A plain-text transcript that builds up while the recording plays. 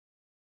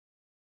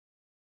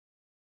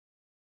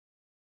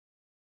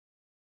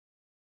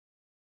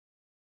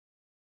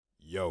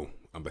Yo,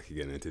 I'm back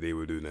again, and today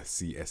we're doing a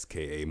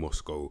CSKA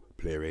Moscow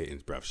player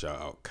ratings, bruv.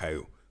 Shout out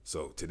Kyle.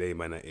 So today,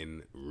 man, are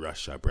in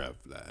Russia, bruv.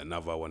 Like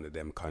another one of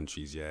them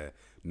countries, yeah,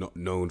 not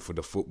known for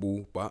the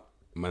football, but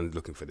man's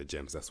looking for the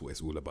gems. That's what it's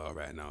all about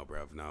right now,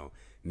 bruv. Now,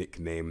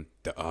 nickname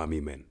the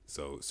Army Men.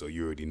 So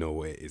you already know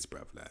what it is,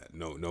 bruv. Like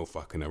no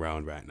fucking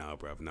around right now,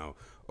 bruv. Now,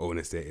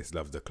 owner status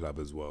loves the club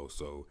as well,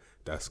 so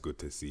that's good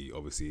to see.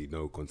 Obviously,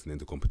 no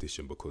continental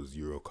competition because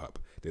Euro Cup.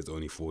 There's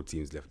only 4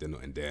 teams left. They're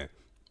not in there.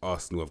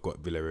 Arsenal have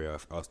got Villarreal.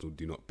 If Arsenal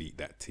do not beat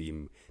that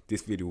team,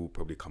 this video will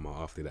probably come out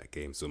after that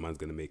game. So man's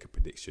gonna make a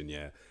prediction.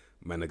 Yeah,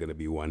 man are gonna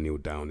be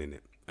 1-0 down in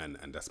it, and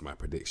that's my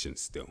prediction.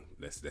 Still,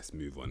 let's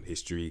move on.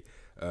 History.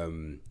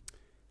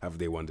 Have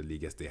they won the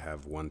league? Yes, they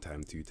have. 1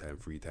 time, 2 time,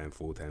 3 time,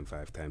 4 time,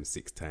 5 time,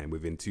 6 time.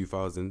 Within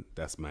 2000,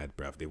 that's mad,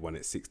 bruv. They won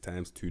it 6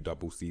 times, 2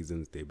 double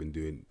seasons. They've been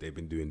doing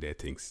their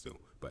thing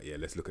still. But yeah,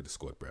 let's look at the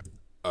squad, bruv.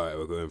 All right,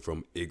 we're going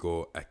from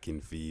Igor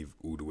Akinfeev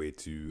all the way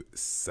to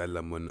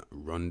Salomon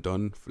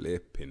Rondon.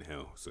 Flipping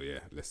hell. So yeah,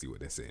 let's see what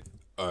they're saying.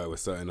 All right, we're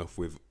starting off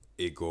with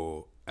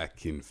Igor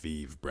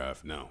Akinfeev,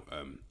 bruv. Now,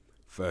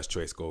 first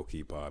choice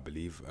goalkeeper, I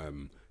believe.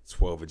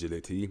 12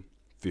 agility,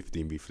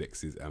 15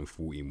 reflexes, and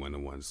 14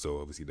 one-on-ones. So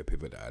obviously the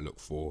pivot that I look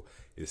for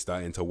is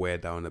starting to wear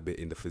down a bit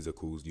in the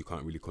physicals. You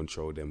can't really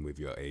control them with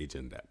your age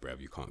and that, bruv.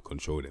 You can't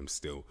control them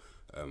still.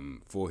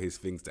 For his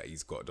things that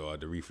he's got though,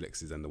 the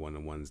reflexes and the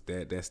one-on-ones,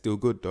 they're still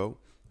good though.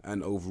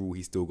 And overall,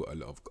 he's still got a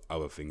lot of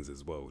other things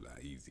as well.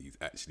 Like he's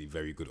actually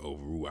very good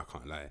overall. I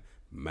can't lie.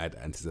 Mad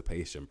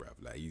anticipation,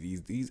 bruv. Like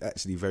he's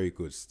actually very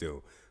good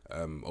still.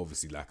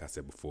 Obviously, like I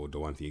said before, the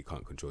one thing he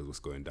can't control is what's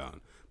going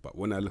down. But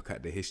when I look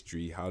at the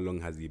history, how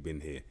long has he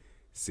been here?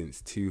 Since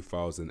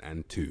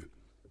 2002.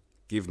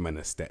 Give man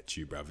a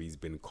statue, bruv. He's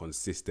been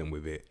consistent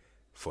with it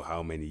for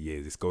how many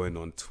years? It's going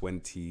on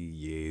 20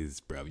 years,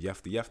 bruv. You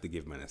have to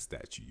give man a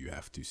statue. You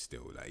have to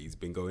still. Like he's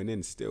been going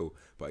in still.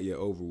 But yeah,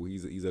 overall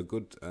he's a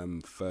good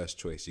first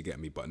choice, you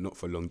get me, but not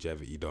for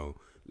longevity though.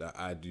 Like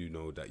I do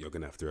know that you're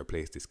gonna have to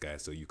replace this guy,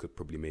 so you could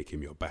probably make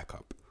him your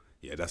backup.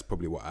 Yeah, that's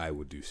probably what I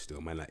would do still.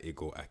 Man like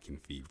Igor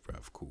Akinfeev,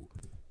 bruv, cool.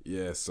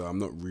 Yeah, so I'm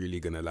not really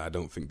gonna lie, I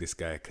don't think this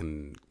guy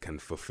can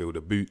fulfill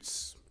the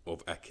boots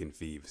of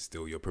Akinfeev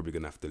still. You're probably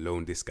gonna have to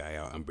loan this guy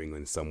out and bring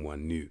in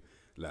someone new.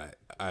 Like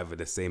either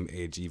the same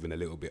age, even a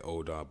little bit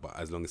older, but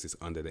as long as it's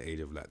under the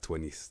age of like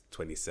 20,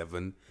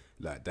 27,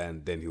 like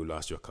then he'll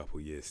last you a couple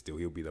years still.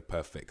 He'll be the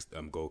perfect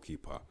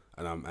goalkeeper.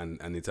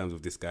 And in terms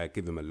of this guy,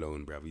 give him a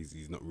loan, bruv.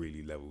 He's not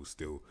really level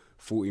still.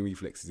 14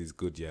 reflexes is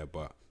good, yeah,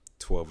 but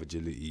 12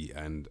 agility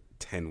and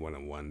 10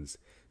 one-on-ones.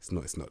 It's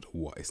not the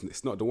what.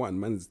 It's not the one.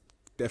 Man's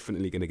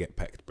definitely gonna get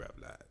packed,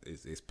 bruv. Like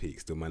it's peak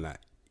still, man.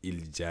 Like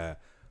Ilja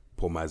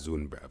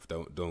Pomazun,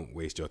 bruv. Don't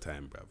waste your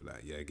time, bruv.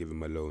 Like yeah, give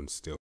him a loan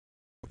still.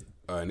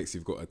 Next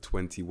you've got a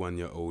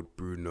 21-year-old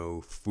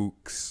Bruno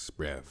Fuchs,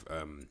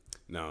 bruv.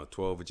 Now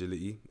 12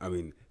 agility,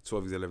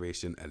 12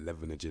 acceleration,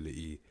 11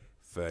 agility,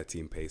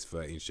 13 pace,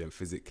 13 strength.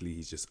 Physically,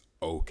 he's just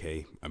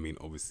okay.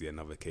 Obviously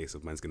another case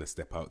of man's gonna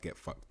step out, get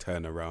fucked,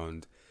 turn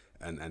around,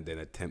 and then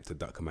attempt to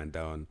duck a man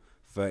down.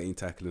 13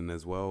 tackling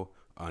as well,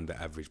 under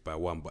average by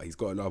 1, but he's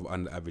got a lot of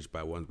under average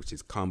by 1, which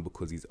is calm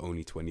because he's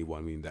only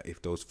 21, meaning that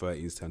if those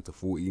 13s turn to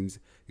 14s,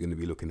 you're gonna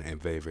be looking at him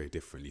very, very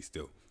differently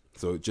still.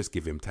 So just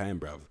give him time,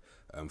 bruv.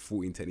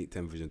 14 technique,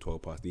 10 vision,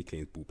 12 pass, he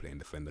claims ball playing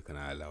defender. Can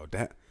I allow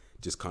that?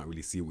 Just can't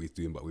really see what he's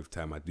doing, but with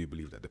time I do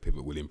believe that the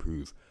pivot will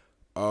improve.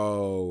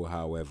 Oh,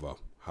 however,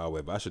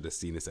 I should have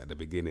seen this at the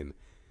beginning.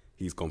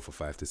 He's gone for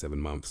 5 to 7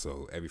 months,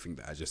 so everything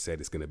that I just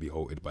said is going to be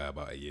halted by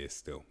about a year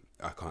still.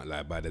 I can't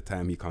lie, by the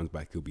time he comes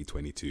back he'll be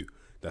 22.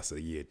 That's a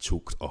year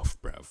chalked off,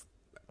 bruv.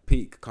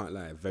 Peak, can't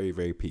lie, very,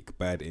 very peak.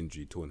 Bad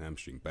injury, torn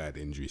hamstring, bad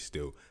injury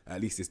still. At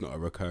least it's not a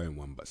recurring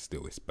one, but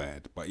still it's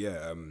bad. But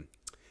yeah,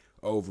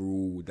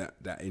 overall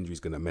that injury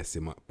is gonna mess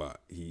him up, but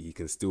he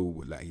can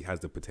still, like, he has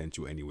the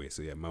potential anyway.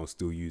 So yeah, man,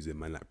 still using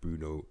man like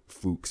Bruno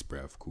Fuchs,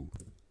 bruv, cool.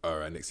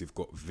 Alright, next you've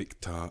got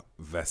Victor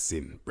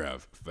Vassin,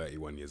 bruv,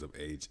 31 years of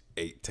age,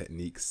 8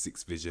 technique,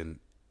 6 vision,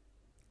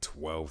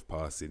 12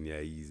 passing. Yeah,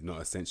 he's not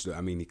essential.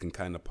 He can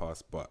kind of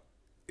pass, but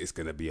it's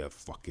gonna be a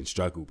fucking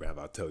struggle, bruv,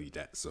 I'll tell you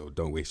that. So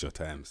don't waste your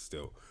time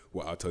still.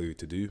 What I'll tell you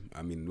to do,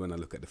 when I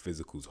look at the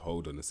physicals,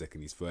 hold on a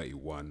second, he's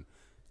 31,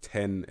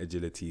 10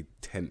 agility,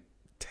 10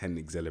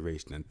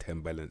 acceleration and 10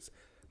 balance.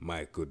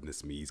 My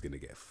goodness me, he's gonna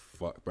get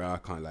fucked, bro. I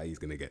can't lie, he's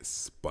gonna get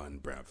spun,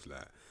 bruv.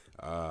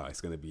 Like it's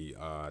gonna be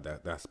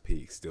that's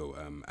peak still.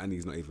 And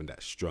he's not even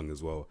that strong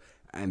as well,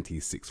 and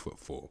he's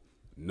 6'4".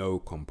 No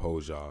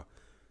composure.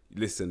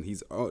 Listen,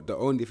 he's the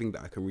only thing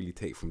that I can really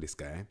take from this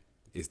guy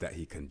is that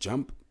he can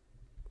jump,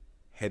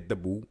 head the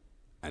ball,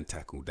 and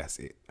tackle. That's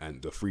it.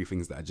 And the 3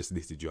 things that I just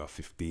listed you are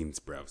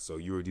 15s, bruv. So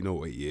you already know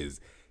what he is.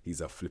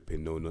 He's a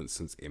flipping no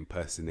nonsense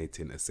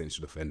impersonating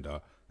essential defender,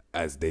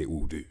 as they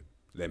all do.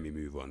 Let me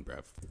move on,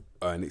 bruv.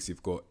 Next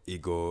you've got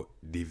Igor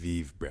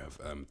Diviv,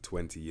 bruv.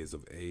 20 years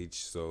of age,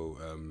 so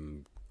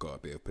got a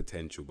bit of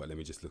potential, but let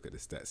me just look at the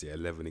stats here.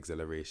 11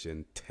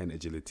 acceleration, 10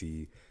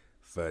 agility,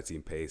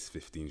 13 pace,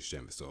 15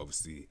 strength. So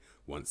obviously,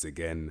 once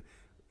again,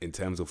 in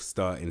terms of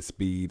starting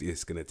speed,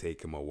 it's gonna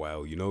take him a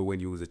while. You know, when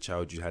you was a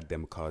child, you had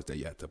them cars that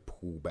you had to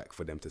pull back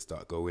for them to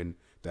start going.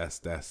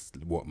 That's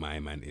what my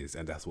man is,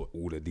 and that's what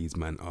all of these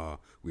men are,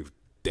 with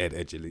dead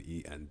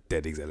agility and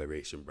dead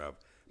acceleration, bruv.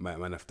 My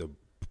man have to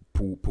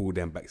pull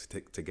them back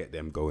to get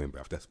them going,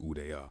 bruv. That's all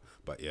they are.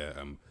 But yeah,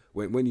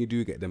 when you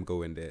do get them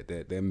going,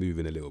 they're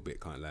moving a little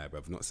bit. Can't lie,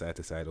 bruv. Not side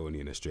to side,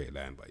 only in a straight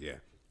line. But yeah,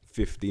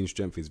 15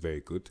 strength is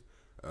very good.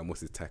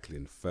 What's his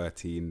tackling?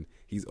 13.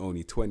 He's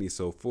only 20,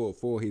 so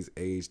for his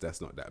age,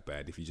 that's not that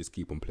bad. If you just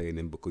keep on playing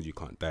him, because you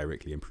can't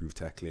directly improve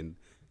tackling,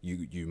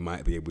 you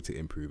might be able to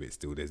improve it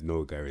still. There's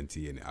no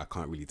guarantee in it. I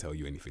can't really tell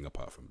you anything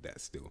apart from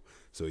that still.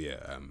 So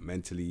yeah,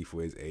 mentally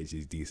for his age,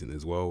 he's decent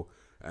as well.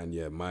 And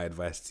yeah, my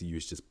advice to you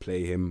is just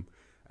play him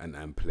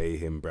and play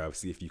him, bruv.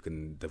 See if you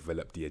can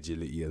develop the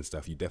agility and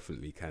stuff. You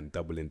definitely can.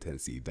 Double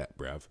intensity, that,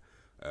 bruv.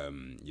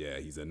 Yeah,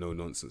 he's a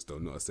no-nonsense though,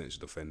 not essential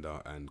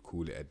defender, and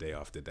call it a day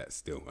after that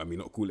still. I mean,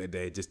 not call it a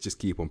day, just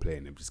keep on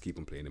playing him. Just keep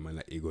on playing him, man,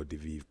 like Igor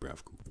Diviv,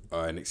 bruv.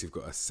 Alright, next you've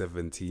got a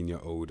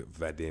 17-year-old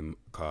Vadim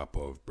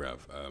Karpov, bruv.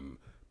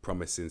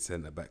 Promising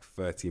centre-back,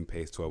 13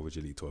 pace, 12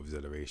 agility, 12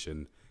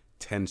 acceleration,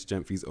 10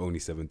 strength. He's only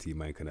 17,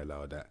 man can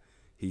allow that.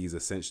 He's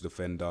a central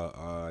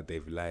defender.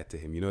 They've lied to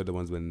him. You know the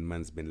ones when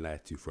man's been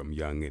lied to from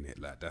young,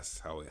 innit? Like, that's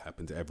how it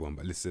happened to everyone.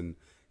 But listen,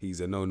 he's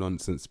a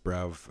no-nonsense,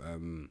 bruv.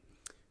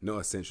 Not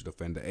a central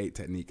defender. 8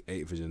 technique,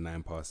 8 vision,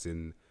 9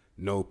 passing.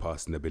 No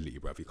passing ability,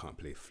 bruv. He can't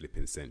play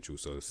flipping central.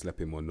 So slap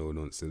him on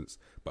no-nonsense.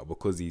 But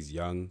because he's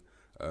young,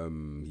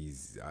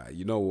 he's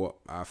you know what?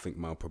 I think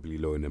I'll probably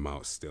loan him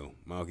out still.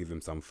 I'll give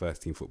him some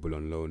first-team football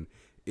on loan.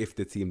 If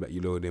the team that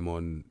you loan him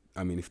on,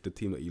 if the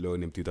team that you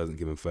loan him to doesn't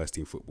give him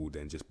first-team football,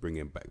 then just bring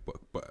him back.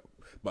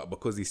 But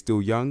because he's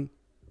still young,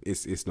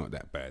 it's not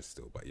that bad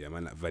still. But yeah,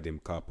 man, like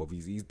Vadim Karpov,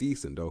 he's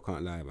decent though.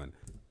 Can't lie, man.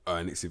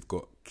 Next we've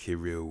got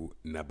Kirill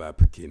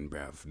Nababkin,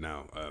 bruv.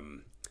 Now,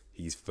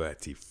 he's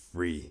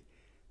 33,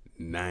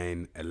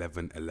 9,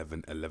 11,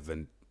 11,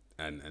 11.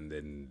 And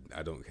then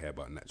I don't care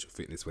about natural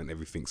fitness when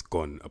everything's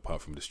gone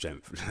apart from the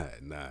strength.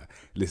 Nah,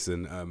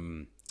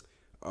 listen,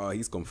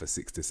 he's gone for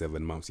 6 to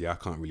 7 months. Yeah, I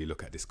can't really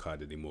look at this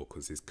card anymore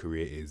because his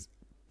career is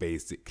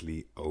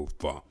basically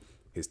over.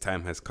 His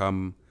time has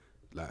come,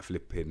 like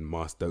flipping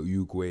Master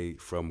Uguay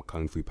from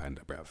Kung Fu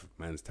Panda, bruv.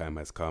 Man's time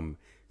has come.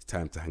 It's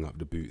time to hang up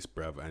the boots,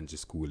 bruv, and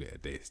just call it a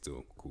day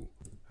still. Cool.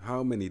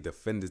 How many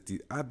defenders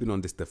I've been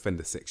on this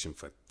defender section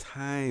for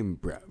time,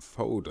 bruv.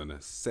 Hold on a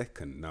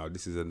second. Now,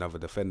 this is another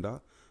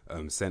defender.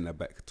 Centre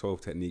back,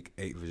 12 technique,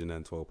 8 vision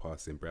and 12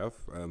 passing, bruv.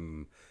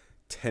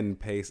 10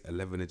 pace,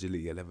 11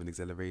 agility, 11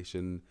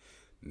 acceleration.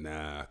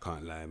 Nah, I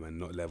can't lie, man.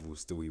 Not level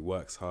still. He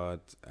works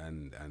hard,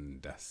 and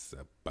that's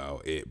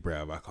about it,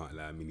 bruv. I can't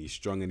lie. I mean, he's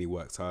strong and he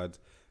works hard.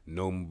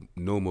 No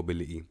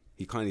mobility.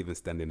 He can't even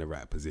stand in the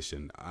right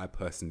position. I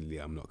personally,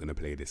 I'm not gonna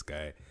play this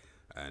guy.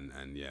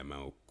 And yeah, man,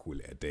 I'll call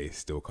it a day.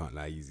 Still can't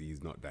lie.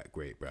 He's not that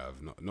great, bruv.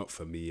 Not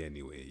for me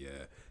anyway.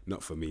 Yeah,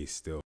 not for me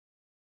still.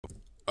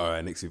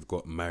 Alright, next we've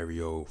got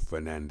Mario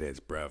Fernandez,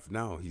 bruv.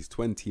 Now, he's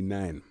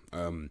 29.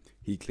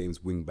 He claims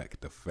wingback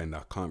defender.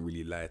 I can't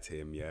really lie to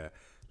him, yeah.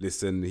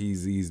 Listen,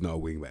 he's not a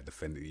wingback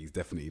defender. He's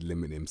definitely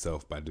limiting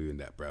himself by doing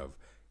that, bruv.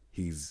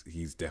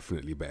 He's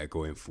definitely better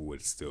going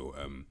forward still.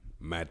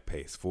 Mad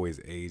pace. For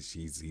his age,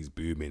 he's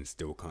booming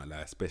still, can't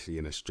lie. Especially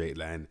in a straight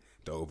line,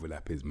 the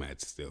overlap is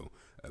mad still.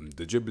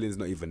 The dribbling's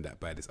not even that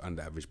bad. It's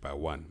under average by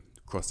 1.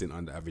 Crossing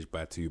under average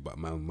by 2, but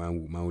man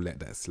will let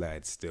that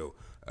slide still.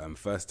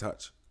 First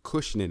touch,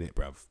 cushioning it,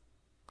 bruv.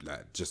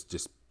 Like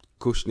just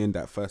cushioning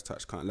that first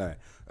touch, can't lie.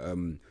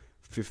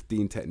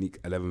 15 technique,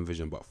 11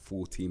 vision, but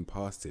 14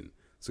 passing.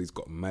 So he's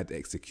got mad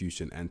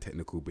execution and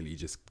technical ability. You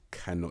just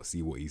cannot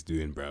see what he's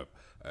doing, bruv.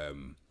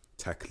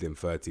 Tackling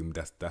 13,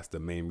 that's the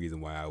main reason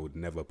why I would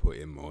never put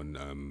him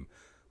on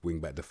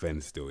wingback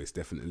defense still. It's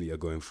definitely a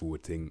going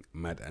forward thing.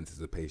 Mad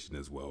anticipation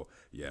as well.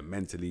 Yeah,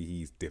 mentally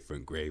he's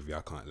different gravy,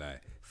 I can't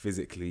lie.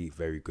 Physically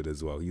very good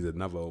as well. He's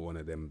another one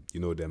of them, you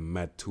know, them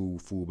mad tool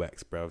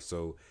fullbacks, bruv.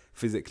 So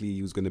physically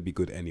he was going to be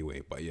good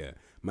anyway. But yeah,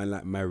 man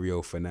like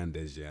Mario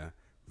Fernandez, yeah,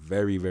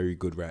 very, very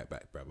good right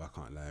back, bruv. I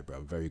can't lie,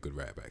 bruv. Very good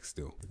right back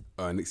still.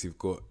 Next you've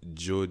got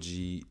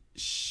Georgi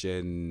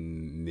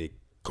Shenikov,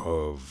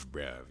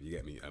 bruv. You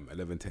get me?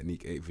 11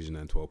 technique, 8 vision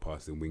and 12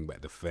 passing, wing back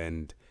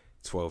defend,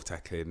 12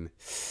 tackling.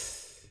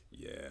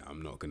 Yeah,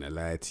 I'm not gonna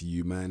lie to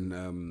you,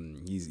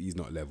 man. He's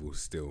not level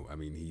still. I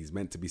mean, he's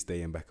meant to be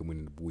staying back and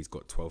winning the ball. He's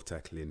got 12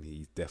 tackling.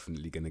 He's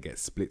definitely gonna get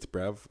split,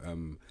 bruv.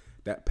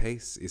 That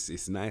pace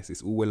it's nice.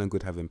 It's all well and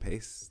good having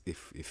pace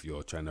if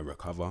you're trying to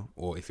recover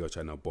or if you're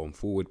trying to bomb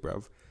forward,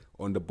 bruv.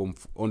 On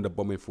the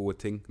bombing forward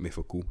thing,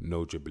 mythical,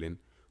 no dribbling.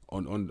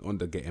 On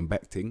the getting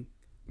back thing,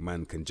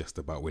 man can just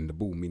about win the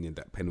ball, meaning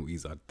that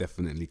penalties are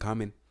definitely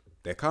coming.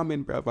 They're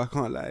coming, bruv. I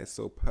can't lie.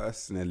 So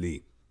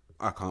personally,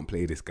 I can't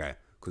play this guy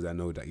because I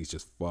know that he's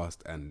just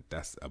fast and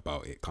that's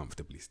about it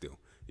comfortably still.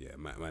 Yeah,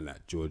 man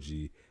like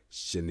Georgi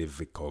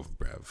Shenivikov,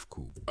 bruv.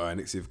 Cool. Alright,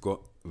 next we've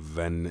got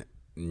Van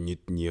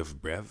Nitniev,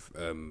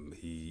 bruv.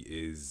 He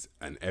is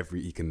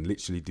he can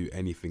literally do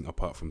anything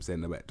apart from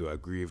centre back. Do I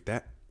agree with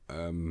that?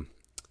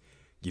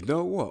 You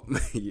know what?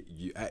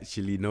 You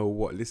actually know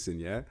what? Listen,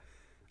 yeah,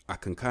 I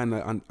can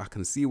I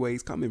can see where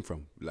he's coming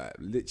from. Like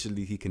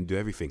literally, he can do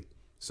everything.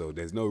 So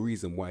there's no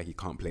reason why he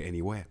can't play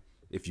anywhere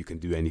if you can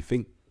do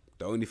anything.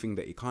 The only thing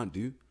that he can't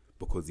do,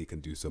 because he can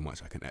do so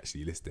much, I can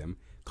actually list them.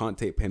 Can't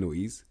take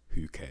penalties.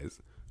 Who cares?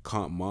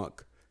 Can't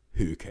mark.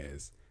 Who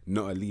cares?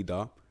 Not a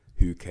leader.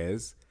 Who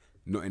cares?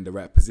 Not in the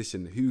right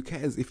position. Who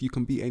cares? If you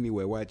can be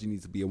anywhere, why do you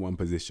need to be in one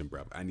position,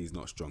 bruv? And he's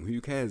not strong.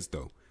 Who cares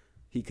though?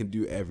 He can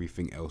do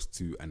everything else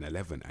to an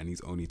 11 and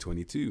he's only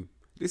 22.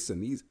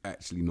 Listen, he's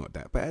actually not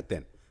that bad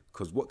then.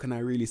 Because what can I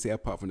really say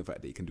apart from the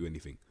fact that he can do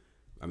anything?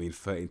 I mean,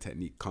 13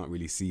 technique, can't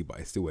really see, but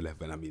it's still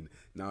 11. I mean,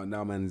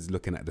 now man's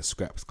looking at the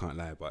scraps, can't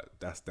lie, but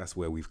that's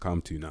where we've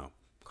come to now.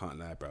 Can't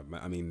lie, bruv.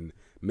 I mean,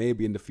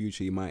 maybe in the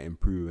future he might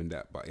improve in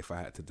that, but if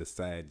I had to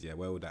decide, yeah,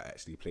 where would I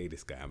actually play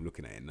this guy? I'm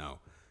looking at it now.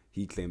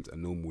 He claims a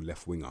normal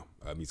left winger.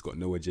 He's got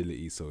no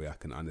agility, so yeah, I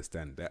can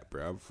understand that,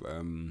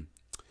 bruv.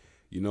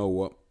 You know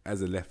what?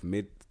 As a left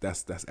mid,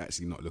 that's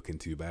actually not looking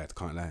too bad.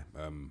 Can't lie.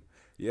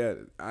 Yeah,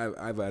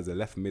 either as a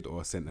left mid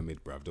or a centre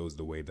mid, bruv. Those are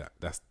the way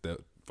that's the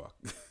fuck.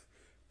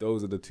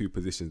 Those are the two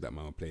positions that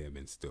man will play him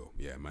in still.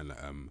 Yeah, man.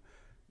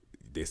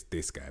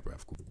 This guy,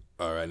 bruv. Cool.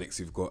 All right, next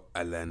we've got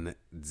Alan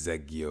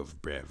Zagiov,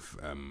 bruv.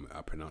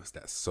 I pronounced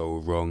that so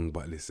wrong,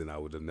 but listen, I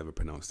would have never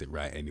pronounced it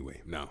right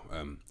anyway. Now,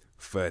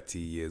 30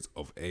 years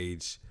of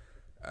age.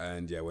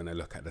 And yeah, when I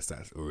look at the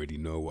stats, I already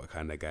know what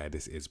kind of guy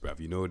this is, bruv.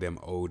 You know them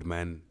old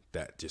man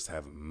that just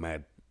have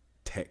mad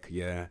tech,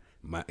 yeah?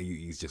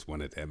 He's just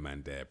one of them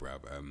man there,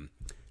 bruv.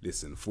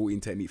 Listen, 14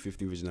 technique,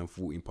 15 vision, and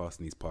 14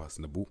 passing. He's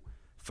passing the ball.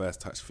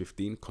 First touch,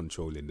 15,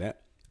 controlling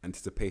that.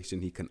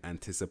 Anticipation, he can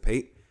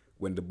anticipate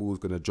when the ball's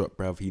going to drop,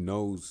 bruv. He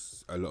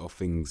knows a lot of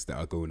things that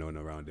are going on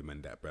around him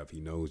and that, bruv.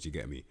 He knows, you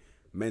get me?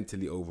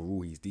 Mentally,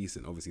 overall, he's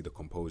decent. Obviously, the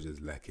composure's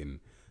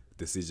lacking.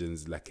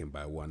 Decisions lacking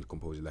by 1,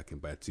 composure lacking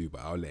by 2, but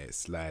I'll let it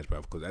slide,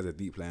 bruv, because as a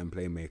deep line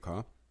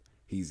playmaker,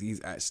 he's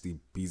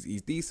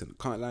decent.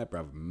 Can't lie,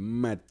 bruv.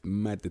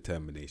 Mad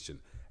determination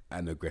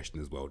and aggression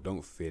as well.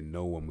 Don't fear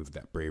no one with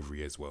that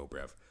bravery as well,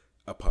 bruv.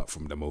 Apart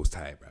from the Most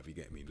High, bruv. You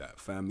get me? Like,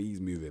 fam, he's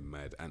moving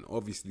mad. And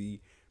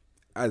obviously,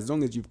 as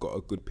long as you've got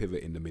a good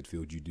pivot in the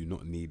midfield, you do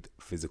not need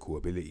physical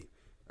ability.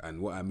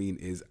 And what I mean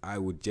is, I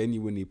would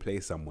genuinely play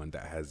someone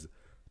that has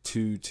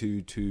 2,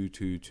 2, 2,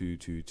 2, 2,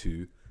 2,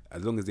 2.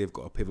 As long as they've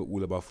got a pivot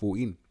all above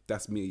 14.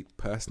 That's me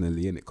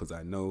personally, innit? Because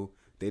I know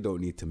they don't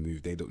need to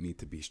move. They don't need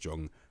to be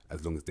strong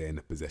as long as they're in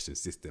a possession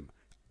system.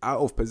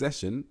 Out of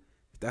possession,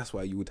 that's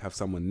why you would have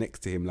someone next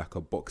to him like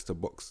a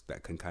box-to-box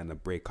that can kind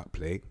of break up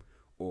play.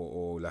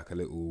 Or like a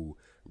little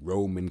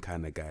Roman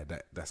kind of guy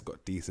that's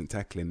got decent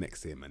tackling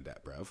next to him and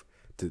that, bruv.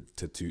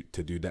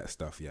 To do that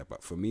stuff, yeah.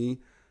 But for me,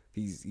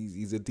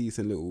 he's a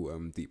decent little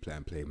deep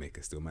plan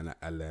playmaker still, man. Like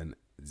Alan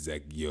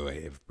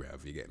Zagioev,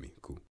 bruv. You get me?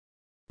 Cool.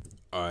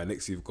 Alright,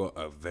 next we've got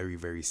a very,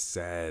 very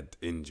sad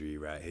injury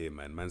right here,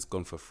 man. Man's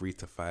gone for 3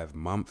 to 5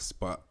 months,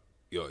 but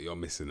you're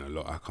missing a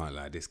lot. I can't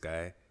lie. This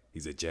guy,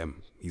 he's a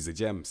gem. He's a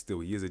gem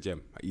still. He is a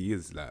gem. He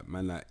is like,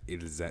 man, like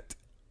Ilzat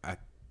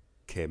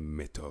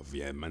Akemetov.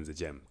 Yeah, man's a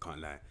gem. Can't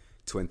lie.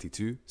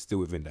 22, still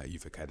within that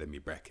youth academy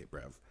bracket,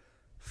 bruv.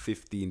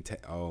 15,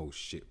 oh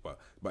shit. But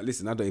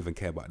listen, I don't even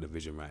care about the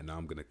vision right now.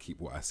 I'm going to keep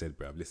what I said,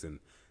 bruv.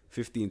 Listen.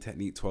 15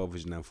 technique, 12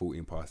 vision, and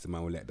 14 passing.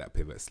 Man will let that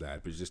pivot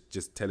slide, but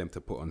just tell him to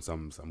put on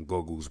some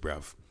goggles,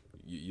 bruv.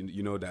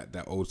 You know that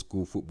old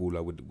school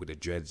footballer with the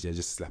dreads. Yeah,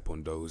 just slap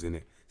on those,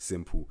 innit?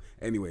 Simple.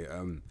 Anyway,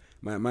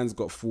 man's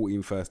got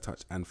 14 first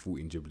touch and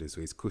 14 dribbling, so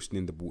he's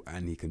cushioning the ball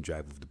and he can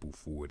drive with the ball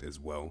forward as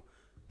well.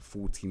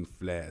 14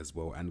 flair as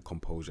well, and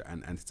composure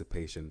and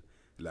anticipation.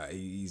 Like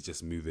he's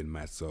just moving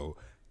mad. So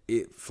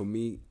for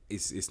me,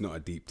 it's not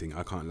a deep thing.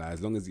 I can't lie.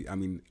 As long as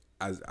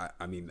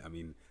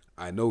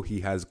I know he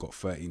has got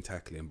 13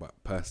 tackling, but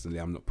personally,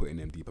 I'm not putting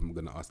him deep. I'm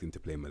going to ask him to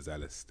play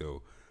Mazalas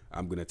still.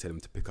 I'm going to tell him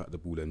to pick up the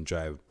ball and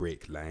drive,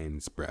 break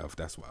lines, bruv.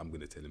 That's what I'm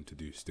going to tell him to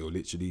do still.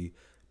 Literally,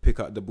 pick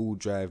up the ball,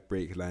 drive,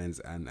 break lines,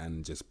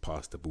 and just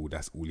pass the ball.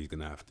 That's all he's going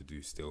to have to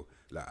do still.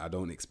 Like, I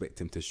don't expect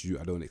him to shoot.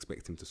 I don't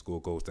expect him to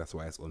score goals. That's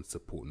why it's on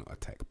support, not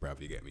attack,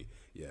 bruv. You get me?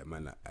 Yeah,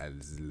 man. Like,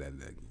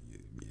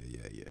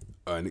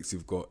 yeah. Next,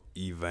 we've got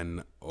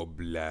Ivan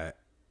Oblakov,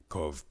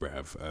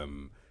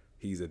 bruv.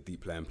 He's a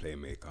deep line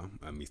playmaker.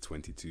 He's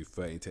 22,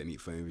 13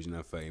 technique, 13 vision,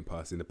 and 13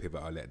 passing. The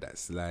pivot, I'll let that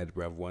slide,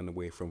 bruv. 1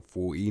 away from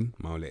 14.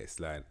 I'll let it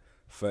slide.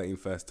 13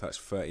 first touch,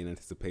 13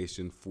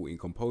 anticipation, 14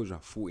 composure,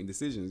 14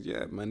 decisions.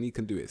 Yeah, man, he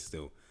can do it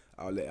still.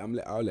 I'll let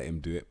him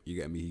do it. You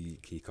get me?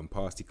 He can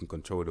pass, he can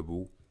control the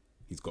ball.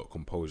 He's got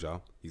composure,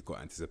 he's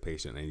got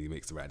anticipation, and he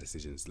makes the right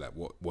decisions. Like,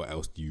 what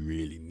else do you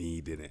really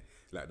need in it?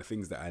 Like, the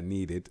things that I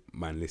needed,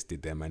 man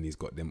listed them, and he's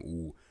got them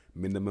all.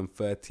 Minimum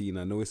 13.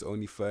 I know it's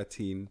only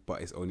 13,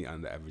 but it's only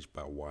under average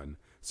by 1,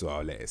 so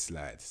I'll let it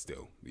slide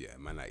still. Yeah,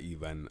 man, like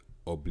Ivan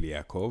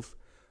Obliakov.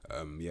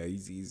 Yeah,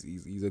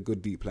 he's a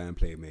good deep line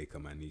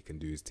playmaker, man. He can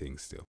do his thing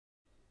still.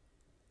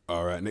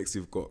 All right, next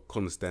we've got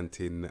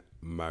Konstantin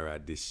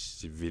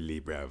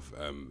Maradishvili,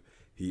 bruv.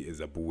 He is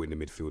a ball in the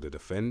midfielder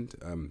defend.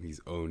 He's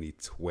only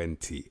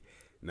 20.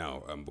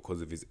 Now,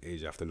 because of his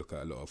age, I have to look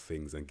at a lot of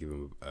things and give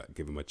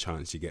him a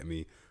chance. You get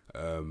me?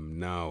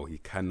 Now he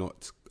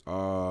cannot.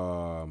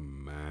 Oh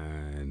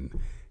man,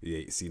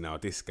 yeah. See now,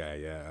 this guy,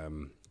 yeah.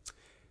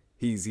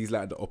 He's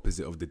like the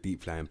opposite of the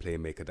deep flying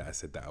playmaker that I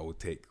said that I would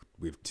take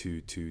with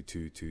two,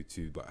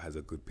 but has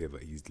a good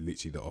pivot. He's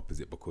literally the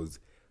opposite because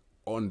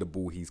on the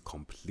ball he's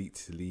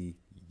completely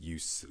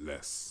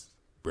useless,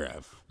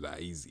 bruv. Like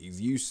he's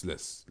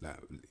useless.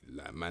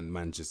 Like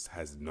man just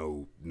has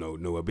no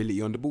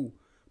ability on the ball.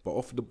 But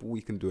off the ball,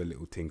 he can do a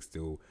little thing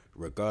still,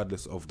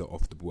 regardless of the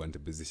off the ball and the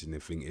positioning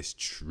thing. It's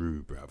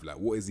true, bruv. Like,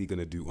 what is he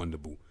gonna do on the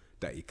ball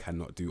that he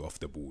cannot do off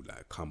the ball?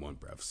 Like, come on,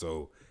 bruv.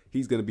 So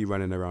he's gonna be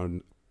running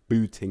around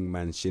booting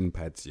man shin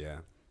pads, yeah,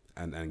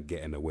 and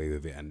getting away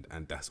with it,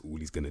 and that's all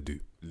he's gonna do.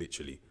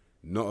 Literally,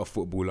 not a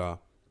footballer,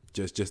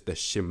 just a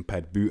shin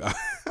pad booter.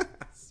 I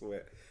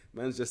swear,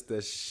 man's just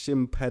a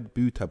shin pad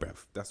booter,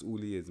 bruv. That's all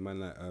he is,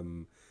 man. Like,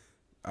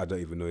 I don't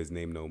even know his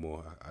name no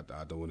more.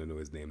 I don't want to know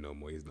his name no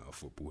more. He's not a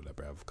footballer,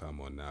 bruv.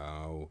 Come on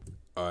now.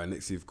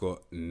 Next we've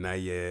got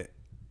Naye,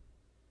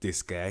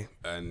 this guy,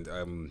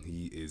 and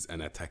he is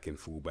an attacking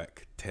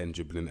fullback. 10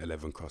 dribbling,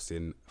 11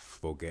 crossing.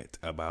 Forget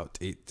about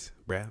it,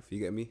 bruv. You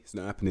get me? It's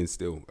not happening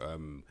still.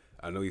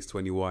 I know he's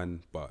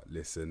 21, but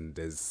listen,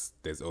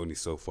 there's only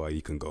so far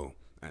you can go.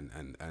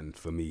 And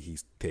for me,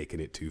 he's taking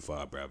it too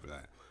far, bruv.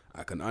 Like,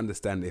 I can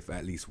understand if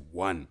at least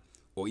one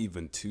or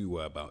even two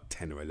were about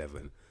 10 or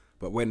 11.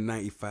 But when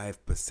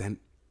 95%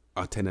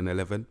 are 10 and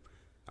 11,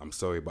 I'm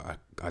sorry, but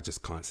I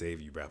just can't save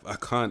you, bruv. I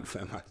can't,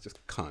 fam. I just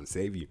can't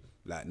save you.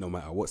 Like, no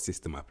matter what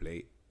system I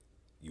play,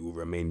 you will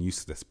remain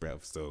useless,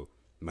 bruv. So,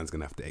 man's going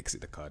to have to exit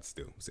the card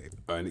still. Save.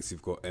 Next,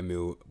 we've got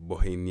Emil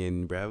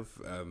Bohinian, bruv.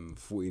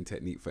 14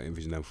 technique, 13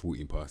 vision, and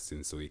 14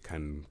 passing. So, he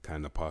can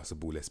kind of pass the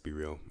ball, let's be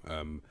real.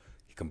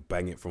 He can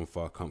bang it from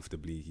far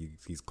comfortably.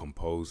 He's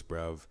composed,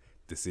 bruv.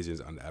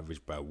 Decisions on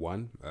average by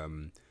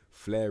 1.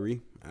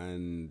 Flary,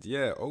 and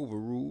yeah,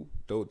 overall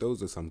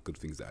those are some good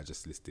things that I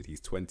just listed. He's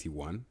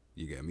 21,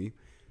 you get me?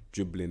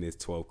 Dribbling is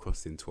 12,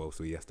 crossing 12,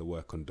 so he has to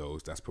work on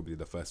those. That's probably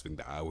the first thing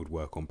that I would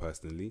work on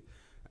personally.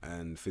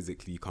 And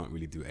physically, you can't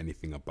really do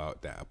anything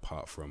about that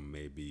apart from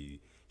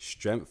maybe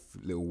strength,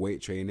 little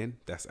weight training.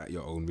 That's at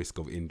your own risk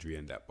of injury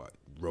and that, but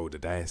roll the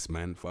dice,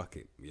 man. Fuck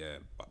it. Yeah,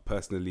 but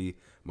personally,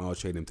 I'll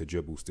train him to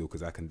dribble still,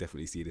 because I can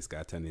definitely see this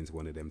guy turning into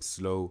one of them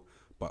slow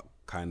but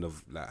kind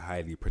of like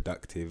highly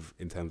productive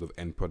in terms of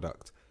end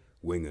product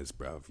wingers,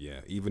 bruv. Yeah,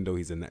 even though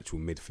he's a natural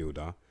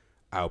midfielder,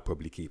 I'll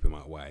probably keep him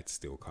out wide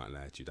still, can't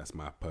lie to you. That's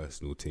my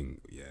personal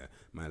thing. Yeah,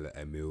 man, like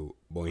Emil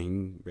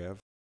Boing, bruv.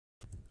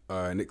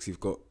 Next we've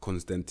got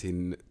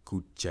Konstantin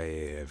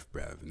Kuchayev,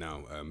 bruv.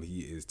 Now,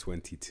 he is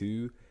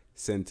 22,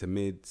 centre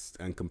mids,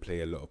 and can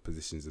play a lot of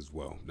positions as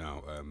well.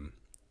 Now,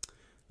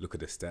 look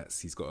at the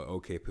stats. He's got an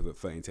okay pivot,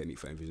 13 technique,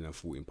 13 vision, and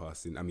 14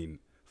 passing. I mean,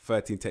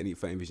 13 technique,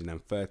 13 vision,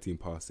 and 13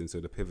 passing. So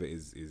the pivot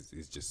is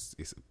just,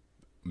 it's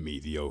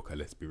mediocre,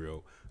 let's be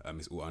real.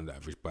 It's all under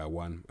average by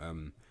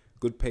 1.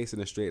 Good pace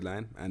in a straight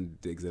line, and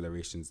the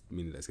accelerations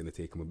mean that it's going to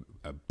take him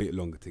a bit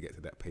longer to get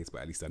to that pace,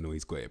 but at least I know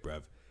he's got it,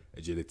 bruv.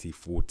 Agility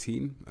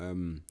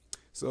 14.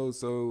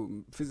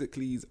 So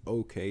physically he's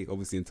okay.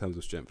 Obviously in terms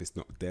of strength it's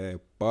not there,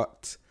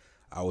 but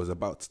I was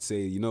about to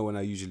say, you know, when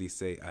I usually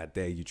say I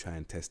dare you try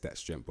and test that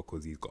strength,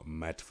 because he's got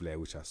mad flair,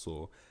 which I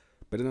saw,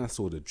 but then I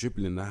saw the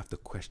dribbling and I have to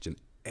question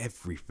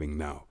everything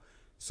now.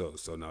 So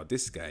now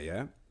this guy,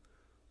 yeah,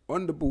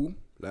 on the ball,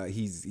 like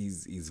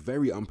he's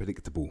very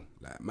unpredictable.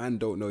 Like, man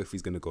don't know if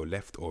he's gonna go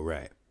left or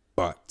right.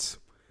 But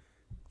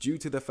due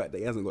to the fact that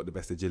he hasn't got the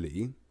best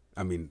agility,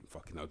 I mean,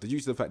 fucking hell, due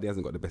to the fact that he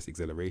hasn't got the best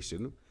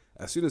acceleration,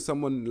 as soon as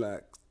someone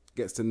like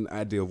gets an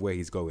idea of where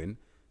he's going,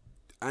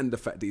 and the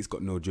fact that he's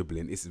got no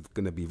dribbling, it's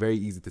gonna be very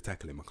easy to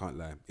tackle him. I can't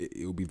lie.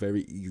 It'll be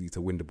very easy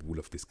to win the ball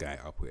off this guy.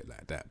 I'll put it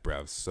like that,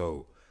 bruv.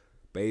 So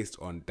based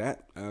on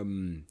that,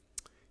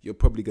 you're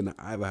probably gonna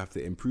either have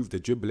to improve the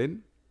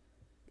dribbling,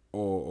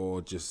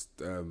 or just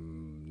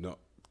not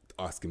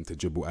ask him to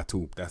dribble at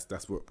all.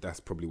 That's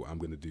probably what I'm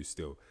gonna do.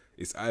 Still,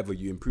 it's either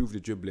you improve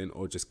the dribbling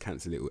or just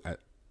cancel it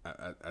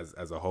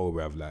as a whole,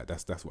 bruv. Like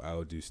that's what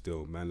I'll do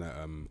still, man. Like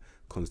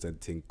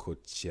Konstantin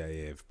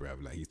Kochayev,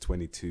 bruv. Like he's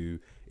 22.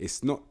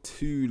 It's not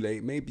too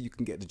late. Maybe you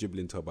can get the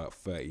dribbling to about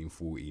 13,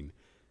 14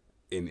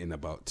 in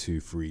about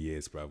 2-3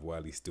 years, bruv,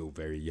 while he's still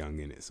very young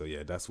in it. So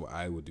yeah, that's what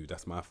I would do.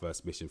 That's my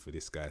first mission for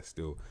this guy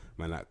still,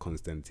 man. Like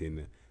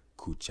Konstantin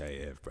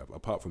Kuchayev, bruv.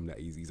 Apart from that,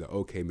 he's an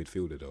okay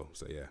midfielder though.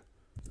 So yeah.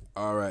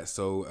 Alright,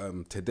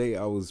 so today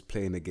I was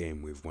playing a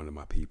game with one of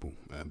my people.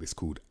 It's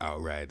called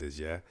Outriders,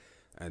 yeah.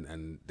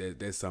 And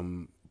there's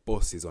some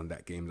bosses on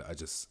that game that are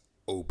just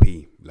OP,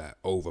 like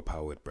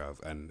overpowered,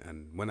 bruv.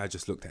 And when I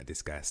just looked at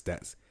this guy's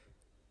stats,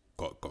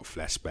 got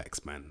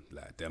flashbacks, man.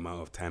 Like the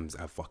amount of times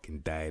I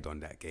fucking died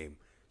on that game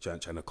trying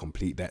to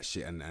complete that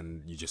shit,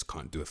 and you just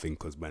can't do a thing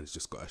because man's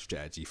just got a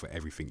strategy for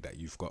everything that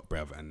you've got,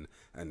 bruv.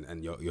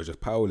 And you're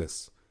just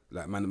powerless.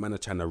 Like man are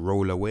trying to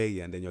roll away,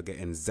 and then you're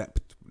getting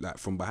zapped like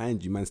from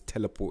behind you. Man's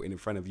teleporting in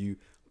front of you,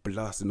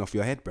 blasting off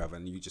your head, bruv,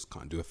 and you just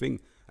can't do a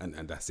thing.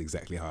 And that's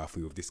exactly how I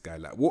feel with this guy.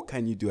 Like, what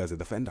can you do as a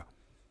defender?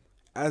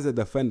 as a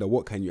defender,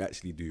 what can you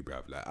actually do,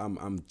 bruv? Like,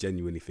 I'm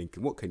genuinely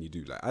thinking, what can you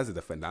do? Like, as a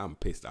defender, I'm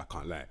pissed. I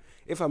can't lie.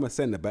 If I'm a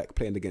centre back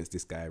playing against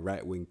this guy,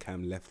 right wing,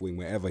 cam, left wing,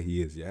 wherever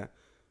he is, yeah,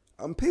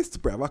 I'm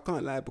pissed, bruv. I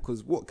can't lie,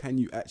 because what can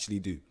you actually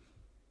do?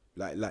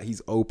 Like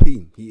he's OP.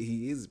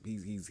 He's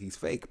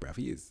fake, bruv.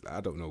 He is.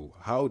 I don't know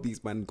how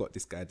these man got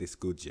this guy this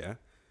good, yeah,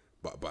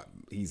 but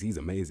he's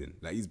amazing.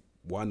 Like, he's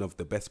one of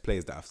the best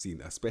players that I've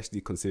seen,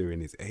 especially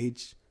considering his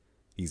age.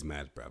 He's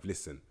mad, bruv.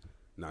 Listen,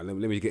 now let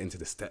me get into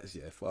the stats,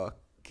 yeah.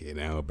 Fucking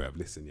hell, bruv.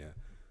 Listen, yeah.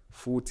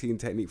 14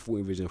 technique,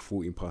 14 vision,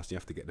 14 pass. You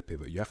have to get the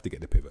pivot. You have to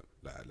get the pivot.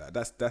 Like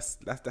that's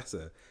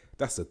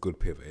a good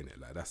pivot,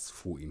 innit? Like, that's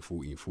 14.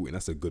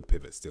 That's a good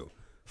pivot still.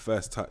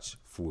 First touch,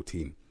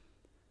 14.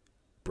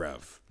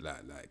 Bruv,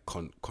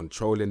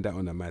 controlling that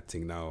on a mad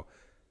thing now.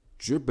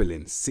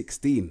 Dribbling,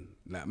 16.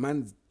 Like,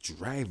 man's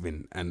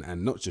driving and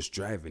not just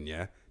driving,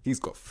 yeah. He's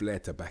got flair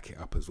to back it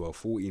up as well.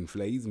 14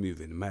 flair. He's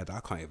moving mad.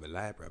 I can't even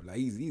lie, bruv. Like,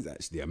 he's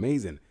actually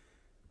amazing.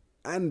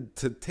 And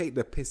to take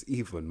the piss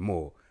even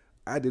more,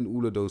 adding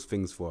all of those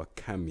things for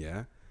a cam,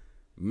 yeah.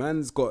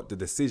 Man's got the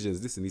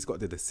decisions. Listen, he's got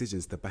the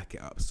decisions to back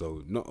it up.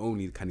 So not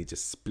only can he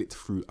just split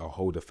through a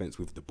whole defense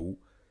with the ball,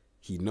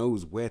 he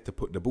knows where to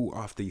put the ball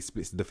after he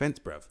splits the defense,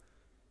 bruv.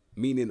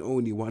 Meaning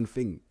only one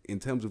thing, in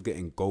terms of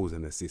getting goals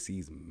and assists,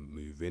 he's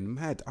moving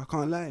mad. I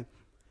can't lie.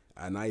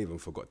 And I even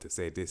forgot to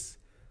say this.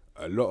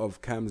 A lot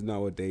of cams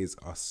nowadays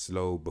are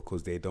slow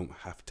because they don't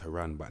have to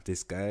run. But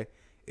this guy,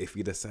 if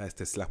he decides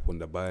to slap on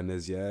the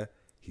burners, yeah,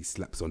 he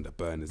slaps on the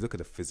burners. Look at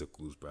the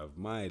physicals, bruv.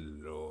 My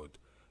lord.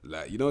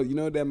 Like, you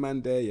know that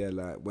man there, yeah,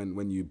 like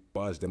when you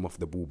barge them off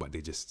the ball, but they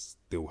just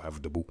still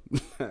have the ball.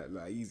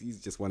 Like, he's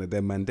just one of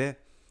them man there.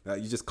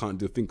 Like, you just can't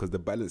do a thing because the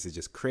balance is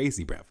just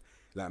crazy, bruv.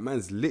 Like,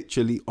 man's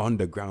literally on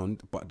the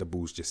ground, but the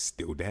ball's just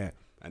still there.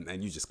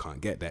 And you just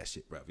can't get that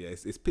shit, bruv. Yeah,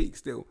 it's peak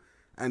still.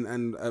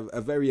 And a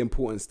very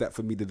important stat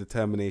for me, the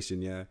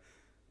determination, yeah.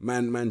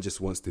 Man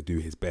just wants to do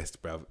his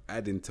best, bruv.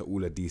 Adding to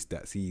all of these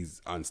stats,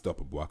 he's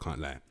unstoppable, I can't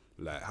lie.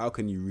 Like, how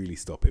can you really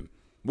stop him?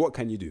 What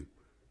can you do?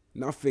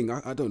 Nothing.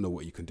 I don't know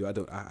what you can do.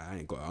 I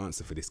ain't got an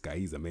answer for this guy.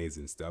 He's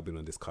amazing still. I've been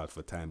on this card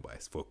for time, but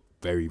it's for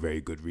very,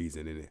 very good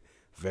reason, innit?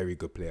 Very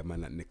good player,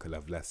 man, like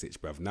Nikola Vlasic,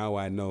 bruv. Now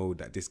I know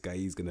that this guy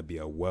is going to be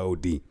a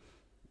worldie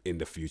in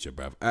the future,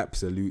 bruv.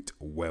 Absolute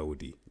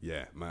worldie.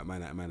 Yeah, man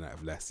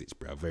like Vlasic,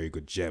 bruv. Very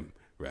good gem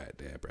right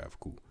there, bruv.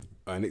 Cool.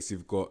 Next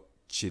you've got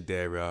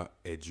Chidera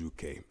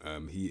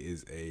Ejuke. He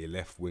is a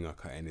left winger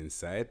cutting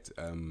inside.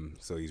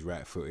 So he's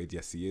right footed.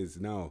 Yes, he is.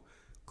 Now,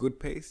 good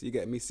pace. You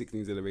get me?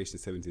 16 acceleration,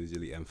 17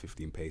 agility, and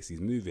 15 pace. He's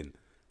moving.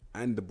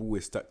 And the ball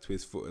is stuck to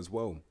his foot as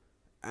well.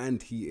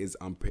 And he is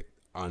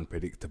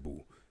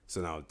unpredictable. So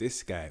now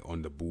this guy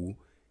on the ball,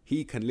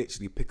 he can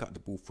literally pick up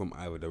the ball from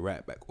either the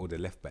right back or the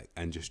left back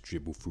and just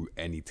dribble through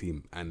any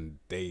team. And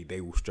they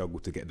will struggle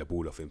to get the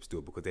ball off him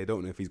still because they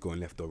don't know if he's going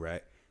left or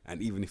right.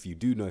 And even if you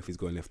do know if he's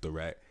going left or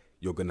right,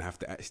 you're going to have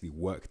to actually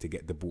work to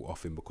get the ball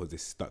off him because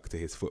it's stuck to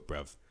his foot,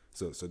 bruv.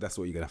 So that's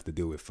what you're going to have to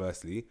deal with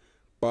firstly.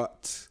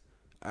 But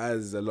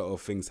as a lot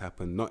of things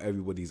happen, not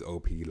everybody's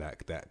OP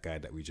like that guy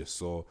that we just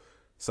saw.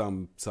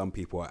 Some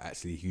people are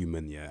actually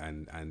human, yeah,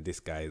 and this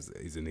guy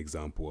is an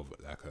example of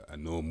like a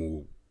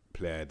normal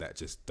player that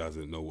just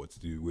doesn't know what to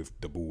do with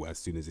the ball as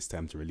soon as it's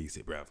time to release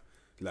it, bruv.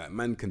 Like,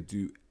 man can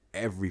do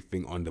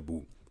everything on the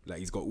ball. Like,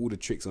 he's got all the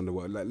tricks on the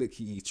world. Like, look,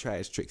 he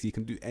tries tricks. He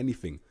can do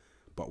anything.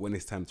 But when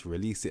it's time to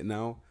release it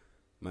now,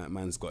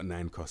 man's got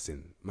 9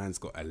 crossing. Man's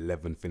got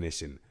 11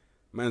 finishing.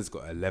 Man's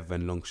got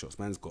 11 long shots.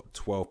 Man's got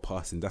 12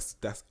 passing.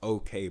 That's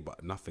okay,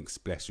 but nothing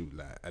special.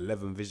 Like,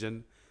 11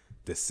 vision.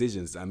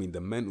 Decisions, I mean the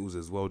mentals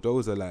as well,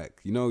 those are like,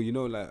 you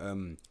know like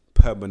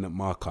permanent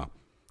marker.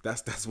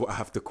 That's what I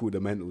have to call the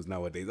mentals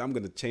nowadays. I'm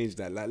gonna change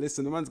that. Like,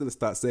 listen, the man's gonna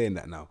start saying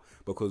that now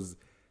because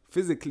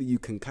physically you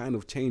can kind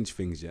of change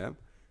things, yeah.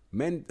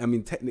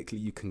 Technically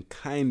you can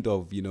kind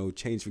of,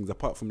 change things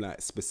apart from like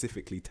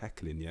specifically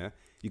tackling, yeah.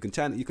 You can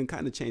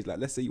kind of change, like,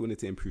 let's say you wanted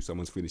to improve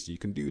someone's finish, you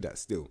can do that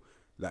still.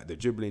 Like the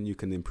dribbling, you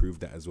can improve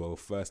that as well.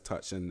 First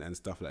touch and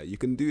stuff like that, you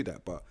can do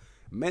that. But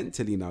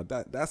mentally now,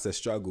 that's a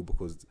struggle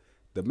because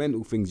the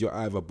mental things, you're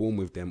either born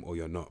with them or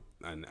you're not,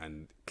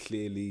 and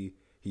clearly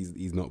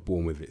he's not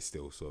born with it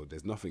still. So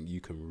there's nothing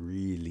you can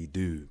really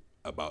do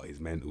about his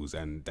mentals,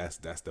 and that's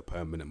the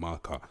permanent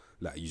marker.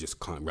 Like, you just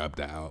can't rub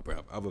that out,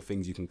 bro. Other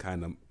things you can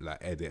kind of like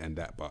edit and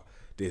that, but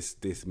this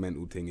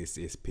mental thing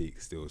is peak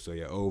still. So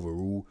yeah,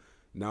 overall,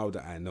 now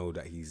that I know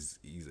that he's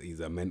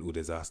a mental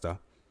disaster,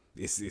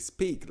 it's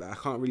peak. Like, I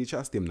can't really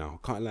trust him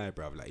now. Can't lie,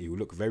 bro. Like, he will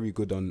look very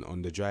good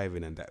on the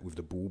driving and that with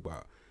the ball,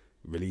 but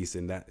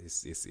releasing that,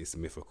 it's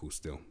mythical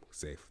still.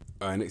 Safe.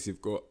 Next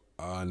you've got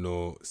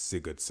Arno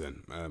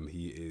Sigurdsson.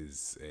 He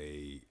is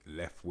a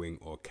left wing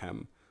or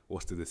cam.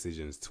 What's the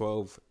decisions?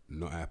 12,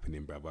 not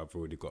happening, bruv. I've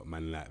already got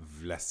man like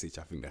Vlasic,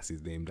 I think that's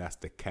his name. That's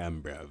the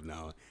cam, bruv.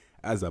 Now,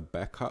 as a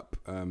backup,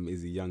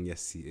 is he young?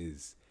 Yes, he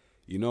is.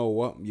 You know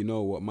what?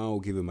 Man will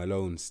give him a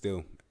loan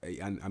still.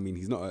 And I mean,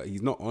 he's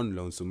not on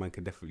loan, so man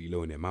can definitely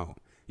loan him out.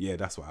 Yeah,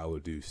 that's what I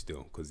would do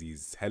still, because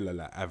he's hella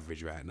like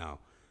average right now.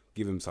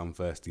 give him some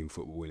first team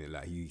football in it.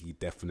 Like he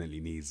definitely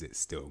needs it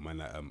still, man.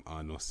 Like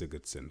Arno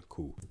Sigurdsson,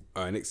 cool.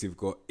 Alright, next we've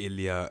got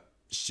Ilya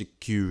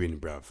Shikurin,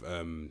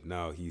 bruv.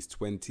 Now he's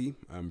 20.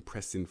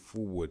 Pressing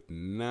forward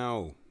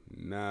now.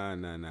 Nah.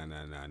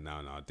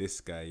 This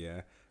guy,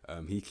 yeah.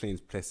 He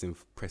claims pressing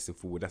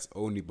forward. That's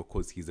only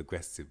because he's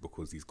aggressive,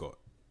 because he's got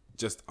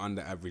just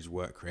under average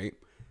work rate,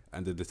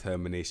 and the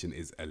determination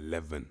is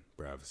 11,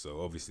 bruv.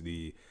 So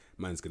obviously,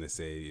 man's gonna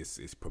say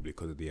it's probably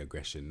because of the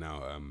aggression.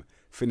 Now,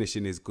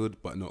 finishing is good,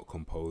 but not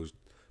composed.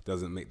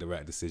 Doesn't make the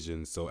right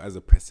decisions. So as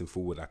a pressing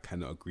forward, I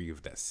cannot agree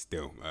with that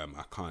still.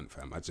 I can't,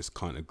 fam. I just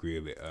can't agree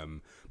with it.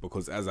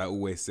 Because as I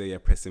always say, yeah,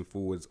 pressing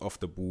forwards, off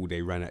the ball,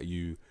 they run at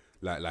you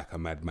like a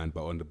madman,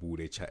 but on the ball,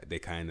 they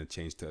kind of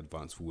change to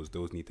advanced forwards.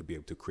 Those need to be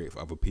able to create for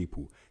other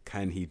people.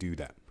 Can he do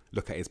that?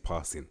 Look at his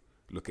passing.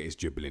 Look at his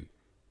dribbling.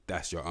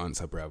 That's your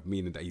answer, bruv.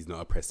 Meaning that he's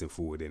not a pressing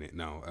forward in it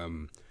now.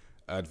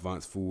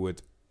 Advanced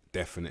forward,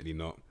 definitely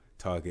not.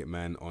 Target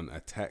man on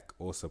attack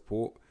or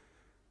support,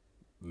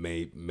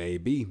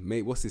 maybe.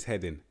 Mate, what's his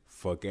heading?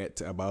 Forget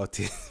about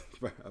it.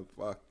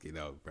 Fuck, you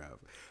know, bruv.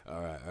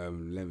 All right,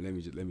 let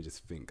me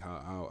just think.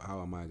 How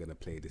am I gonna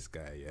play this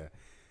guy? Yeah,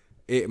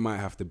 it might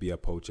have to be a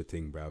poacher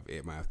thing, bruv.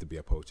 It might have to be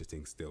a poacher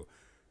thing still.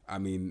 I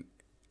mean,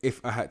 if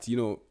I had to, you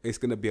know, it's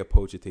gonna be a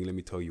poacher thing. Let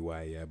me tell you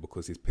why. Yeah,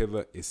 because his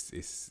pivot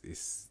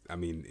is. I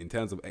mean, in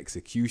terms of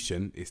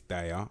execution, it's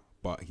dire,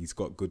 but he's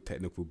got good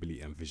technical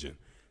ability and vision.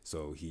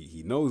 So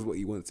he knows what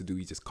he wants to do.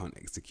 He just can't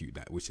execute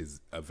that, which is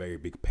a very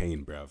big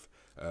pain, bruv.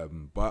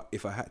 But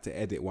if I had to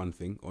edit one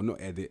thing, or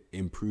not edit,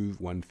 improve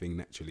one thing,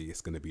 naturally,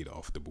 it's gonna be the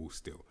off the ball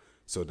still,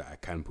 so that I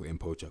can put in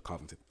poacher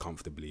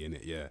comfortably in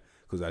it. Yeah,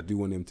 because I do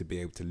want him to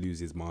be able to lose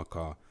his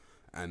marker.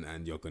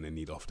 And you're going to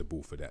need off the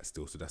ball for that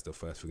still. So that's the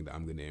first thing that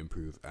I'm going to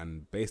improve.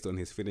 And based on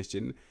his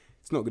finishing,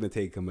 it's not going to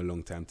take him a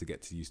long time to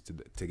get used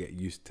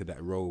to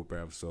that role,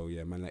 bruv. So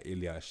yeah, man, like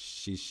Ilya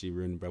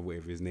Shishirin, bruv,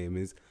 whatever his name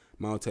is,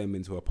 I'll turn him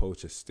into a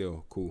poacher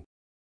still. Cool.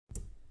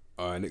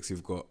 Alright, next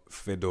we've got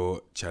Fedor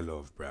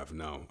Chalov, bruv.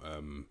 Now,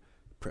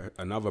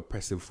 another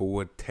pressing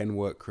forward, 10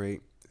 work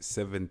rate,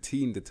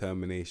 17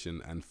 determination,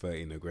 and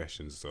 13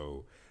 aggression.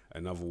 So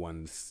another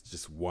one's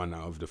just 1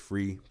 out of the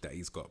 3 that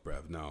he's got,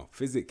 bruv. Now,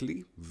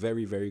 physically,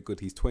 very, very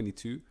good. He's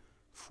 22,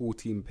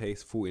 14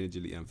 pace, 14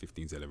 agility, and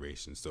 15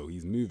 acceleration. So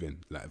he's moving,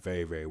 like,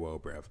 very, very well,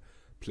 bruv.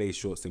 Plays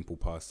short, simple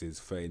passes,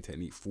 13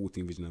 technique,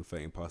 14 vision, and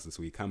 13 passes.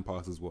 So he can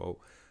pass as well.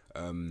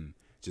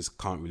 Just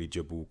can't really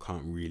dribble,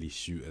 can't really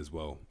shoot as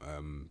well.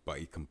 But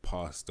he can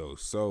pass, though.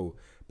 So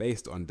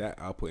based on that,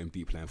 I'll put him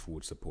deep line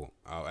forward support.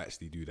 I'll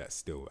actually do that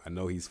still. I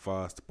know he's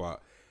fast, but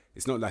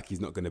it's not like he's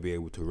not going to be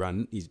able to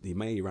run. He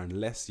may run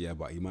less, yeah,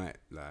 but he might,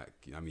 like,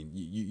 I mean,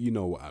 you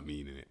know what I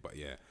mean in it. But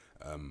yeah,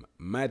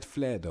 mad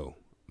flair though,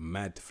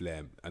 mad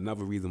flair.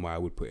 Another reason why I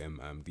would put him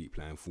deep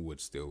line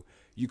forward still.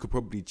 You could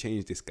probably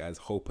change this guy's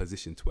whole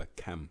position to a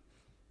cam.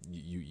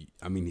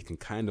 I mean, he can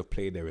kind of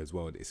play there as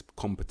well. It's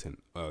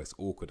competent. It's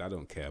awkward. I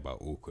don't care about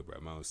awkward, bro.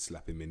 I'll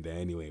slap him in there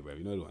anyway, bro.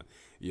 You know the one?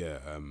 Yeah.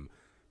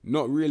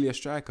 Not really a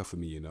striker for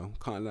me, you know.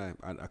 Can't lie.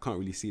 I can't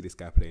really see this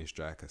guy playing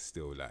striker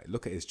still. Like,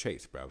 look at his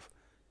traits, bruv.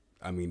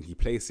 I mean, he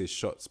plays his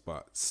shots,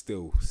 but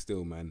still,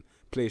 man,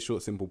 plays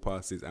short, simple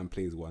passes and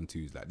plays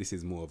 1-2s. Like, this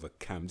is more of a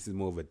cam. This is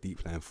more of a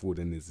deep line forward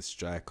than is a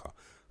striker.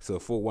 So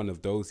for one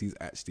of those, he's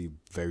actually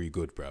very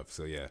good, bruv.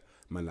 So yeah,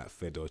 man, like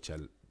Fedor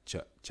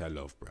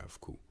Chalov, bruv,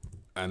 cool.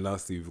 And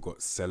lastly, we've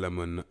got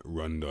Salomon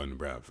Rondon,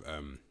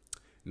 bruv.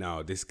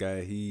 Now, this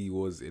guy, he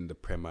was in the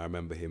Prem. I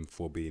remember him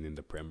for being in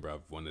the Prem,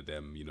 bruv. One of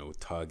them, you know,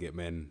 target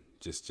men,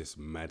 just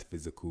mad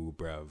physical,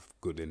 bruv.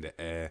 Good in the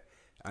air.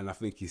 And I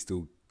think he's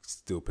still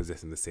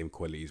possessing the same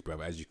qualities,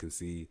 bruv. As you can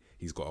see,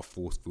 he's got a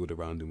force field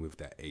around him with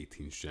that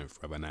 18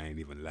 strength, bruv. And I ain't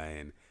even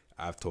lying.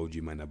 I've told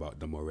you, man, about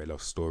the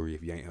Morelos story.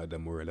 If you ain't heard the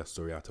Morelos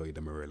story, I'll tell you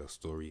the Morelos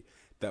story.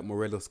 That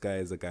Morelos guy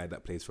is a guy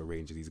that plays for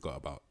Rangers. He's got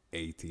about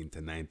 18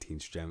 to 19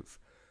 strength.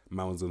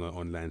 Man was on an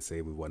online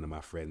save with one of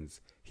my friends.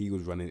 He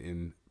was running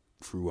in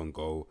through on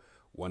goal.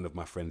 One of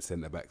my friend's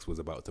centre-backs was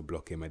about to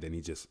block him, and then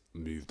he just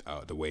moved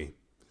out of the way.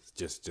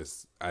 Just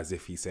as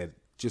if he said,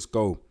 just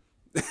go.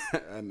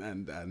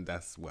 and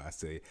that's what I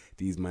say.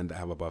 These men that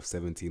have above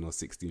 17 or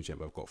 16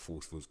 strength have got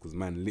force fields, because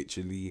man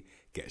literally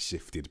get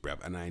shifted,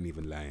 bruv. And I ain't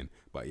even lying.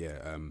 But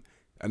yeah,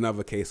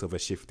 another case of a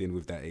shifting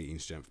with that 18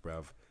 strength,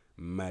 bruv.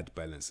 Mad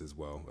balance as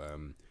well.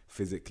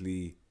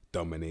 Physically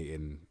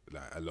dominating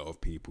like a lot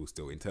of people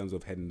still. In terms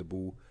of heading the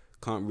ball,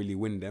 can't really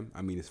win them.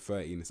 I mean, it's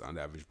 13, it's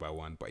under average by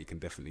 1, but he can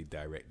definitely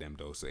direct them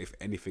though. So if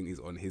anything is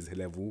on his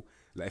level,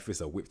 like if it's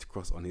a whipped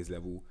cross on his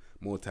level,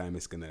 more time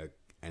it's gonna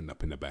end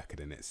up in the back of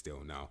the net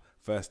still. Now,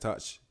 first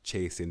touch,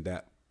 chasing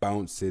that,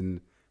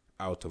 bouncing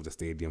out of the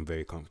stadium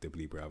very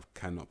comfortably, bruv.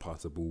 Cannot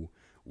pass the ball,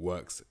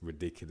 works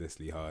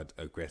ridiculously hard,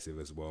 aggressive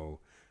as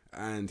well,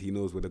 and he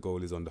knows where the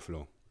goal is on the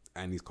floor,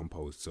 and he's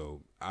composed.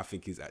 So I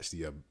think he's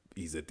actually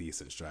he's a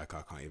decent striker.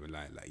 I can't even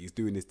lie. Like, he's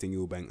doing this thing,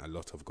 he'll bang a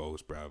lot of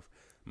goals, bruv.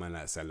 Man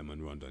like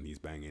Salomon Rondon, he's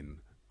banging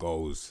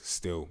goals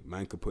still.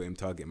 Man could put him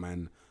target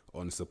man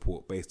on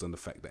support based on the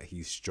fact that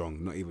he's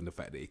strong, not even the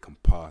fact that he can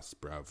pass,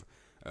 bruv.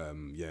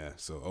 Yeah,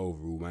 so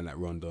overall, man, like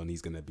Rondon,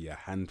 he's gonna be a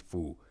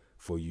handful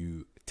for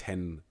you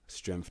 10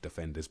 strength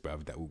defenders,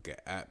 bruv, that will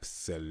get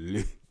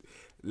absolute.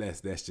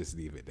 Let's just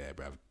leave it there,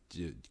 bruv,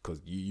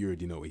 because you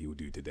already know what he will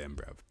do to them,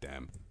 bruv.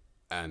 Damn.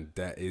 And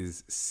that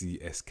is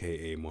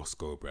CSKA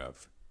Moscow,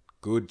 bruv.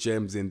 Good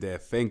gems in there.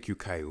 Thank you,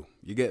 Kyle.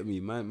 You get me,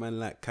 man.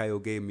 Like Kyle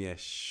gave me a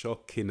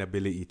shocking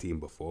ability team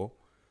before,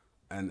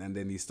 and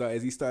then he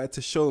started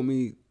to show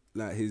me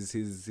like his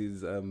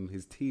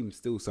team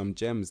still some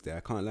gems there.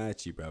 I can't lie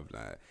to you, bruv.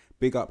 Like,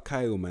 big up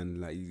Kyle,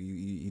 man. Like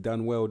he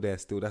done well there.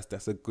 Still,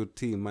 that's a good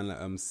team, man. Like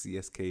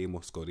CSKA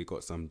Moscow, they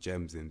got some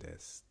gems in there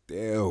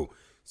still.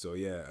 So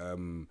yeah,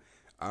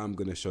 I'm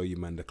gonna show you,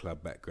 man, the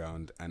club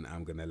background, and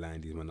I'm gonna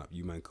line these man up.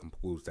 You man can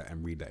pause that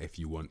and read that if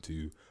you want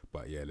to,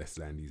 but yeah, let's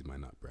line these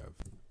man up, bruv.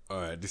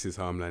 Alright, this is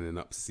how I'm lining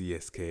up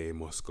CSKA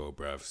Moscow,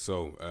 bruv.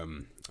 So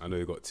I know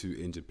you got 2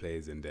 injured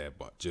players in there,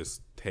 but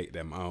just take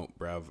them out,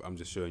 bruv. I'm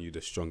just showing you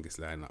the strongest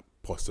lineup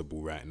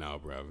possible right now,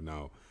 bruv.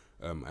 Now,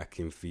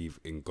 Akinfeev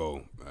in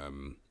goal.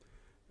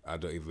 I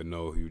don't even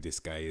know who this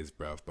guy is,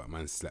 bruv, but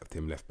man slapped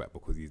him left back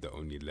because he's the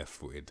only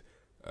left-footed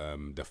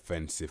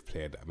defensive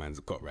player that man's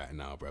got right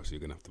now, bruv. So you're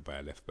gonna have to buy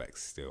a left back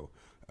still.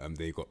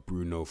 They got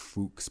Bruno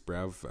Fuchs,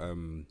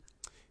 bruv.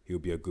 He'll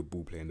be a good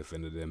ball playing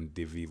defender. Them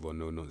Divivo,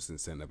 no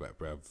nonsense centre back,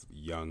 bruv.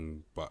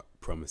 Young but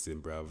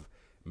promising, bruv.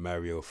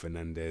 Mario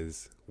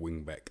Fernandez,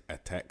 wing back,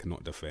 attack,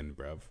 not defend,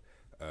 bruv.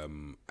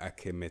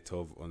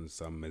 Akemetov on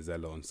some,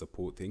 Mezzella on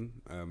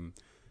supporting.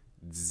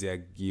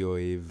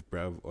 Zagioev,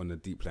 bruv, on a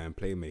deep line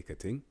playmaker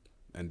thing.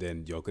 And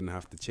then you're gonna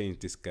have to change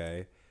this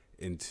guy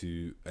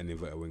into an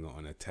inverted winger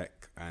on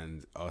attack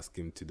and ask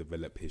him to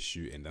develop his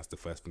shooting. That's the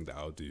first thing that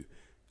I'll do.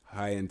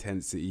 High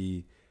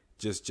intensity,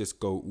 just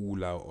go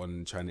all out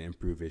on trying to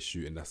improve his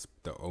shooting. That's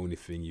the only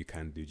thing you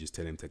can do. Just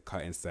tell him to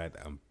cut inside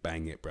and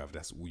bang it, bruv.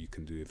 That's all you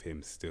can do with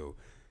him still.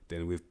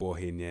 Then with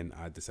Bohinian,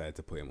 I decided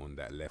to put him on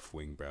that left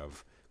wing,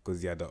 bruv,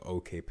 because he had an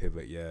okay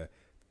pivot. Yeah,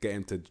 get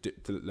him to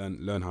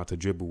learn how to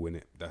dribble in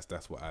it.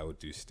 That's what I would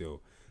do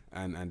still.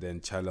 And then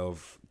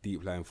Chalov,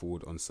 deep line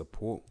forward on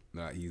support.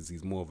 Like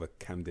he's more of a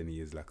cam than he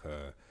is like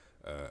a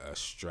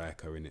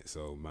striker in it.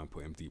 So man,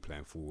 put him deep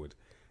line forward.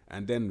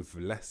 And then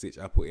Vlasic,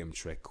 I put him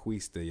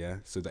trequista, yeah,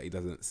 so that he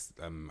doesn't.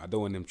 I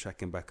don't want him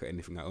tracking back at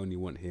anything. I only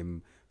want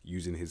him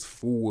using his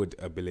forward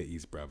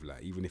abilities, bruv.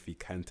 Like even if he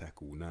can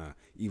tackle,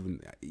 even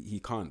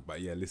he can't.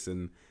 But yeah,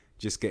 listen,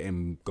 just get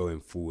him going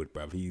forward,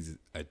 bruv. He's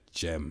a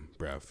gem,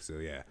 bruv. So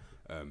yeah,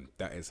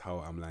 that is how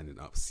I'm lining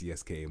up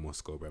CSKA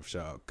Moscow, bruv.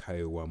 Shout out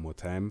Kyle one more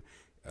time.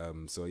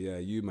 So yeah,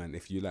 you man,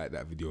 if you like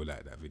that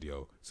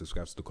video,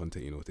 subscribe to the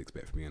content. You know what to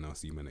expect from me, and I'll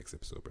see you in my next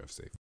episode, bruv.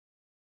 Safe.